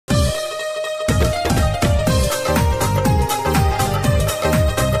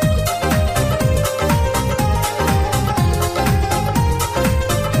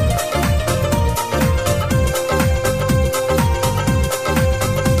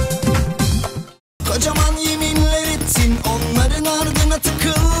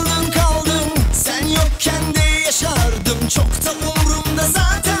tıkıldın kaldın, sen yokken de yaşardım. Çok da umurumda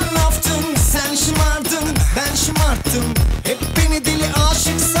zaten laftın. Sen şımardın, ben şımarttım. Hep beni deli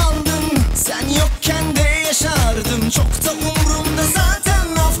aşık sandın. Sen yokken de yaşardım. Çok da umurumda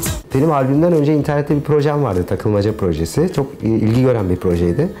zaten laftın. Benim albümden önce internette bir projem vardı, takılmaca projesi. Çok ilgi gören bir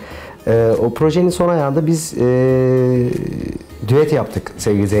projeydi. O projenin son ayağında biz düet yaptık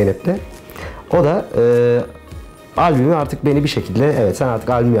sevgili Zeynep'le. O da albümü artık beni bir şekilde, evet sen artık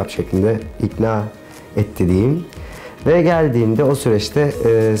albüm yap şeklinde ikna etti diyeyim. Ve geldiğimde o süreçte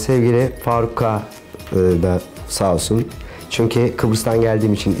sevgili Faruk'a da sağ olsun. Çünkü Kıbrıs'tan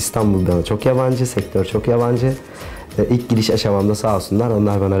geldiğim için İstanbul'da çok yabancı, sektör çok yabancı. İlk giriş aşamamda sağ olsunlar,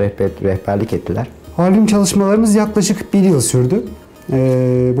 onlar bana rehberlik ettiler. Albüm çalışmalarımız yaklaşık 1 yıl sürdü.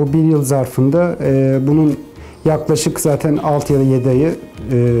 Bu 1 yıl zarfında bunun yaklaşık zaten 6 ya da 7 ayı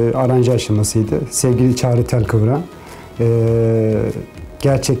aranje aşamasıydı. Sevgili Çağrı Telkıvran,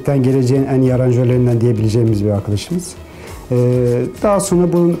 gerçekten geleceğin en iyi aranjörlerinden diyebileceğimiz bir arkadaşımız. Daha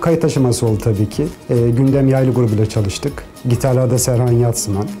sonra bunun kayıt aşaması oldu tabii ki. Gündem Yaylı grubuyla çalıştık. Gitarlarda Serhan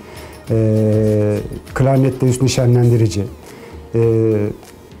Yatsıman, klarnette Hüsnü Şenlendirici.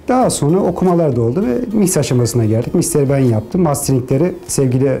 Daha sonra okumalar da oldu ve mix aşamasına geldik. Mixleri ben yaptım. Masteringleri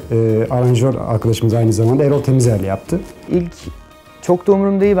sevgili aranjör arkadaşımız aynı zamanda Erol Temizer'le yaptı. İlk Çok da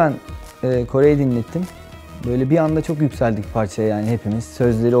Umurumda'yı ben Koray'a dinlettim. Böyle bir anda çok yükseldik parçaya yani hepimiz.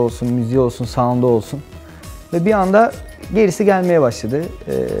 Sözleri olsun, müziği olsun, sound'u olsun. Ve bir anda gerisi gelmeye başladı.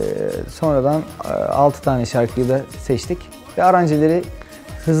 Sonradan 6 tane şarkıyı da seçtik. Ve aranjeleri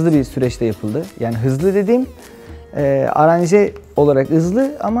hızlı bir süreçte yapıldı. Yani hızlı dediğim aranje olarak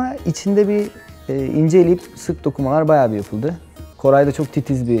hızlı ama içinde bir ince eleyip sık dokumalar bayağı bir yapıldı. Koray da çok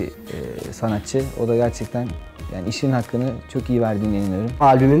titiz bir sanatçı. O da gerçekten yani işin hakkını çok iyi verdiğine inanıyorum.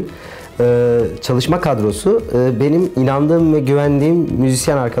 Albümün çalışma kadrosu benim inandığım ve güvendiğim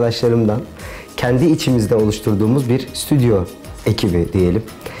müzisyen arkadaşlarımdan kendi içimizde oluşturduğumuz bir stüdyo ekibi diyelim.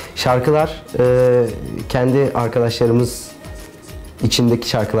 Şarkılar kendi arkadaşlarımız içindeki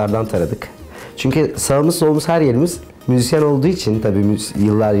şarkılardan taradık. Çünkü sağımız solumuz her yerimiz müzisyen olduğu için tabii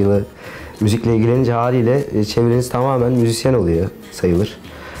yıllar yılı müzikle ilgilenince haliyle çevreniz tamamen müzisyen oluyor sayılır.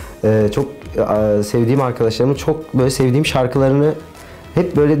 Çok sevdiğim arkadaşlarımın çok böyle sevdiğim şarkılarını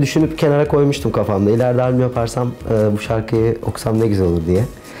hep böyle düşünüp kenara koymuştum kafamda. İleride albüm yaparsam bu şarkıyı okusam ne güzel olur diye.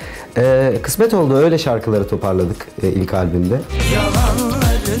 Kısmet oldu, öyle şarkıları toparladık ilk albümde.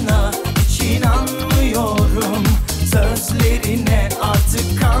 Yalanlarına hiç inanmıyorum, sözlerine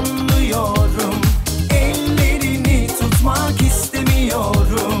artık kanmıyorum. Ellerini tutmak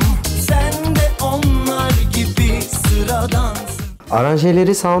istemiyorum, sen de onlar gibi sıradansın.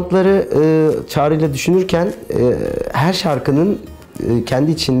 Aranjeleri, soundları Çağrı'yla düşünürken her şarkının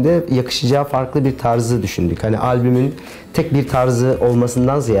kendi içinde yakışacağı farklı bir tarzı düşündük. Hani albümün tek bir tarzı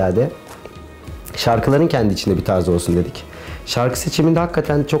olmasından ziyade şarkıların kendi içinde bir tarzı olsun dedik. Şarkı seçiminde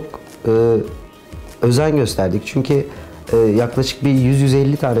hakikaten çok özen gösterdik. Çünkü yaklaşık bir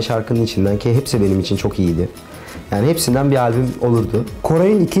 100-150 tane şarkının içinden, ki hepsi benim için çok iyiydi. Yani hepsinden bir albüm olurdu.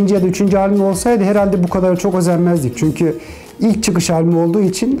 Koray'ın 2. ya da 3. albümü olsaydı herhalde bu kadar çok özenmezdik. Çünkü ilk çıkış albümü olduğu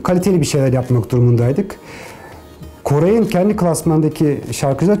için kaliteli bir şeyler yapmak durumundaydık. Koray'ın kendi klasmandaki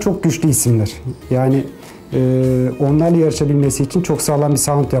şarkıcılar çok güçlü isimler. Yani onlarla yarışabilmesi için çok sağlam bir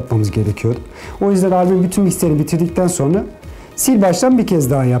sound yapmamız gerekiyordu. O yüzden albümün bütün mixlerini bitirdikten sonra sil baştan bir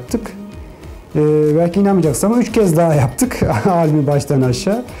kez daha yaptık. Belki inanmayacaksın ama 3 kez daha yaptık albümü baştan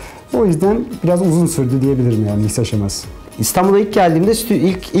aşağı. O yüzden biraz uzun sürdü diyebilirim yani mix aşaması. İstanbul'a ilk geldiğimde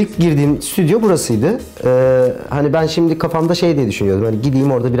ilk girdiğim stüdyo burasıydı. Hani ben şimdi kafamda şey diye düşünüyordum. Hani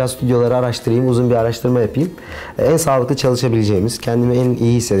gideyim orada biraz stüdyoları araştırayım, uzun bir araştırma yapayım. En sağlıklı çalışabileceğimiz, kendimi en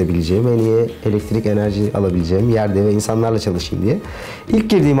iyi hissedebileceğim, en iyi elektrik enerji alabileceğim yerde ve insanlarla çalışayım diye. İlk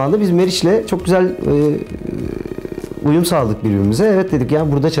girdiğim anda biz Meriç'le çok güzel uyum sağladık birbirimize. Evet dedik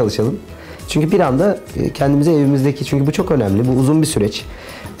ya burada çalışalım. Çünkü bir anda kendimize evimizdeki, çünkü bu çok önemli, bu uzun bir süreç.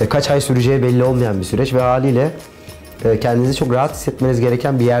 Kaç ay süreceği belli olmayan bir süreç ve haliyle kendinizi çok rahat hissetmeniz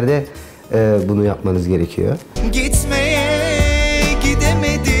gereken bir yerde bunu yapmanız gerekiyor. Gitmeye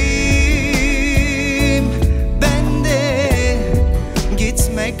gidemedim, ben de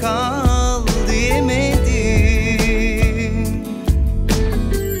gitme kal diyemedim.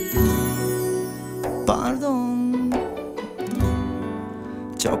 Pardon,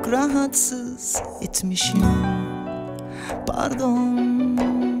 çok rahatsız etmişim. Pardon,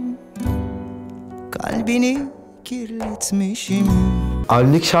 kalbini kirletmişim.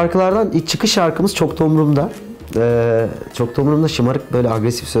 Albümdeki şarkılardan ilk çıkış şarkımız Çok da Umurumda. Çok da Umurumda şımarık, böyle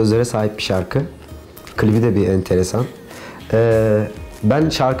agresif sözlere sahip bir şarkı. Klibi de bir enteresan. Ben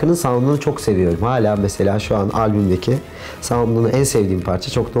şarkının sound'unu çok seviyorum. Hala mesela şu an albümdeki sound'unu en sevdiğim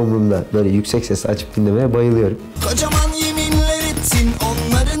parça. Çok da umurumda. Böyle yüksek sesle açıp dinlemeye bayılıyorum. Kocaman yeminler ettin,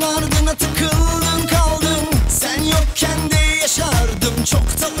 onların ardına tıkıldın kaldın. Sen yokken de yaşardım, çok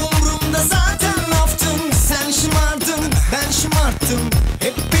da umurumda zaten laftın. Sen şımardın, ben şımarttım,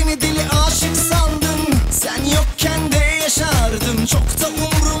 hep beni deli aşık sandın. Sen yokken de yaşardım, çok da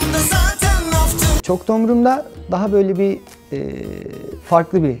umurumda zaten laftın. Çok da umurumda daha böyle bir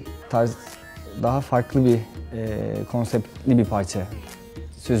farklı bir tarz, daha farklı bir konseptli bir parça.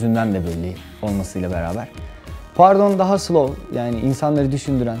 Sözünden de belli olmasıyla beraber. Pardon daha slow, yani insanları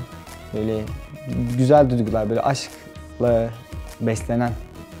düşündüren, böyle güzel duygular, böyle aşkla beslenen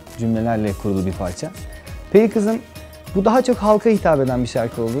cümlelerle kurulu bir parça. Peri Kızım, bu daha çok halka hitap eden bir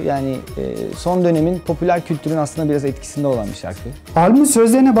şarkı oldu. Yani son dönemin popüler kültürün aslında biraz etkisinde olan bir şarkı. Albümün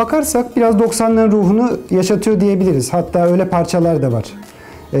sözlerine bakarsak biraz 90'ların ruhunu yaşatıyor diyebiliriz. Hatta öyle parçalar da var.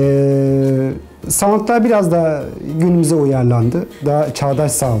 Soundlar biraz daha günümüze uyarlandı. Daha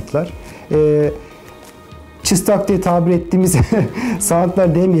çağdaş soundlar. Çıstak diye tabir ettiğimiz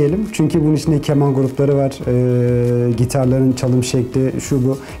soundlar demeyelim. Çünkü bunun içinde keman grupları var. Gitarların çalım şekli, şu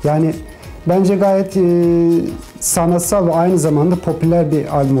bu. Yani bence gayet sanatsal ve aynı zamanda popüler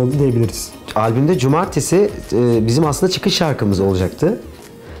bir albüm oldu diyebiliriz. Albümde Cumartesi bizim aslında çıkış şarkımız olacaktı.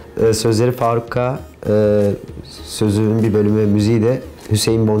 Sözleri Faruk K, sözünün bir bölümü, müziği de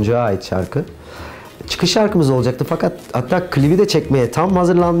Hüseyin Boncuk'a ait şarkı. Çıkış şarkımız olacaktı fakat hatta klibi de çekmeye tam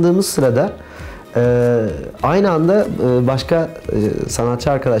hazırlandığımız sırada aynı anda başka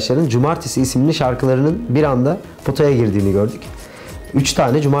sanatçı arkadaşların Cumartesi isimli şarkılarının bir anda potaya girdiğini gördük. 3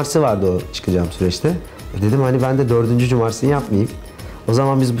 tane cumartesi vardı o çıkacağım süreçte. Dedim hani ben de 4. cumartesiyi yapmayayım. O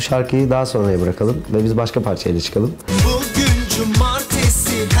zaman biz bu şarkıyı daha sonraya bırakalım ve biz başka parçayla çıkalım. Bugün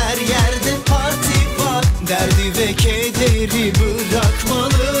cumartesi, her yerde parti var. Derdi ve kederi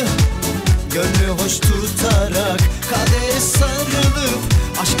bırakmalı, gönlü hoş tutarak kadere sarılıp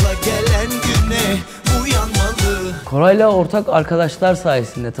aşkla gelen güne uyanmalı. Koray'la ortak arkadaşlar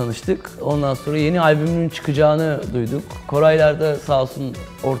sayesinde tanıştık. Ondan sonra yeni albümünün çıkacağını duyduk. Koraylar da sağ olsun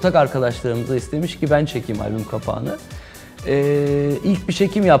ortak arkadaşlarımıza istemiş ki ben çekeyim albüm kapağını. İlk bir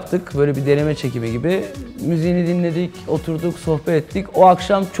çekim yaptık, böyle bir deneme çekimi gibi. Müziğini dinledik, oturduk, sohbet ettik. O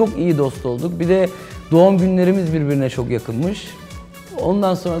akşam çok iyi dost olduk. Bir de doğum günlerimiz birbirine çok yakınmış.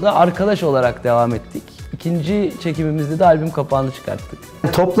 Ondan sonra da arkadaş olarak devam ettik. İkinci çekimimizde de albüm kapağını çıkarttık.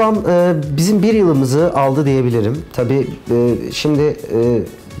 Toplam bizim 1 yılımızı aldı diyebilirim. Tabii şimdi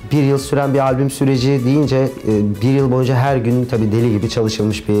 1 yıl süren bir albüm süreci deyince 1 yıl boyunca her gün tabii deli gibi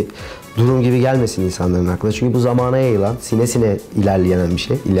çalışılmış bir durum gibi gelmesin insanların aklına. Çünkü bu zamana yayılan, sine sine ilerleyen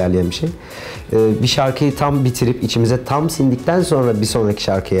bir şey. Bir şarkıyı tam bitirip içimize tam sindikten sonra bir sonraki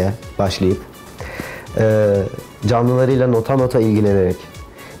şarkıya başlayıp canlılarıyla nota nota ilgilenerek,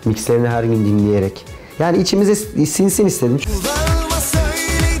 mixlerini her gün dinleyerek, yani içimize sinsin istedim. Kulağıma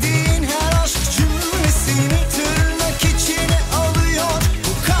söylediğin her aşk cümlesini tırnak içine alıyor.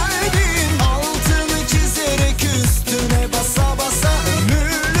 Bu kalbin altını çizerek üstüne basa basa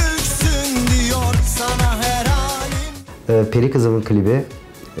ömürlüksün diyor sana her halim. Peri Kızım'ın klibi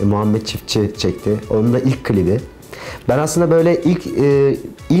Muhammed Çiftçi çekti. Onun da ilk klibi. Ben aslında böyle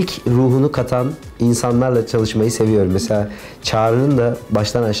ilk ruhunu katan insanlarla çalışmayı seviyorum. Mesela Çağrı'nın da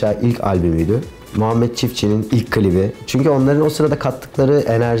baştan aşağı ilk albümüydü. Muhammed Çiftçi'nin ilk klibi. Çünkü onların o sırada kattıkları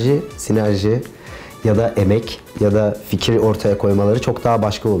enerji, sinerji ya da emek ya da fikir ortaya koymaları çok daha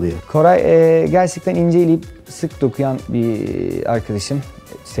başka oluyor. Koray gerçekten inceleyip sık dokuyan bir arkadaşım.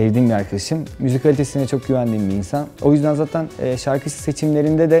 Sevdiğim bir arkadaşım. Müzik kalitesine çok güvendiğim bir insan. O yüzden zaten şarkı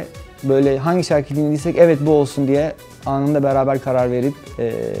seçimlerinde de böyle hangi şarkı dinlediysek evet bu olsun diye anında beraber karar verip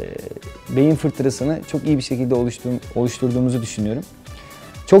beyin fırtınasını çok iyi bir şekilde oluşturduğumuzu düşünüyorum.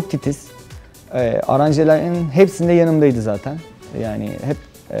 Çok titiz. Aranjelerin hepsinde yanımdaydı zaten. Yani hep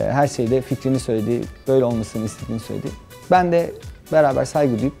her şeyde fikrini söyledi, böyle olmasını istediğini söyledi. Ben de beraber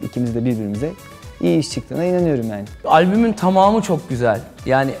saygı duyup ikimiz de birbirimize iyi iş çıktığına inanıyorum yani. Albümün tamamı çok güzel.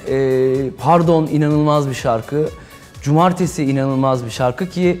 Yani Pardon inanılmaz bir şarkı. Cumartesi inanılmaz bir şarkı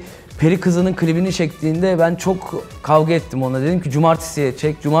ki Peri Kızı'nın klibini çektiğinde ben çok kavga ettim ona. Dedim ki cumartesiye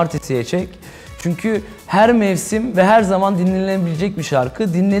çek, cumartesiye çek. Çünkü her mevsim ve her zaman dinlenebilecek bir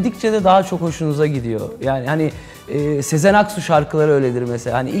şarkı. Dinledikçe de daha çok hoşunuza gidiyor. Yani hani Sezen Aksu şarkıları öyledir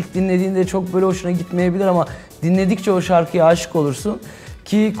mesela. Hani ilk dinlediğinde çok böyle hoşuna gitmeyebilir ama dinledikçe o şarkıya aşık olursun.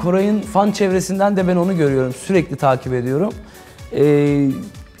 Ki Koray'ın fan çevresinden de ben onu görüyorum. Sürekli takip ediyorum.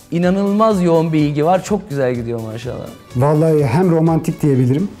 İnanılmaz yoğun bir ilgi var. Çok güzel gidiyor maşallah. Vallahi hem romantik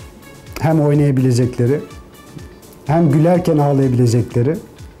diyebilirim, hem oynayabilecekleri, hem gülerken ağlayabilecekleri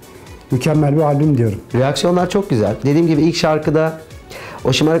mükemmel bir albüm diyorum. Reaksiyonlar çok güzel. Dediğim gibi ilk şarkıda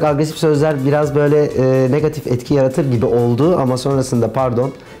O şımarık agresif sözler biraz böyle negatif etki yaratır gibi oldu ama sonrasında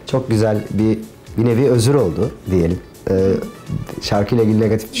pardon çok güzel bir nevi özür oldu diyelim şarkıyla ilgili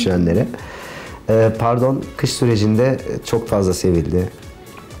negatif düşünenlere. Pardon kış sürecinde çok fazla sevildi.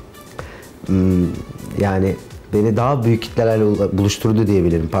 Yani beni daha büyük kitlelerle buluşturdu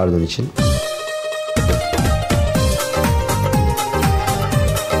diyebilirim pardon için.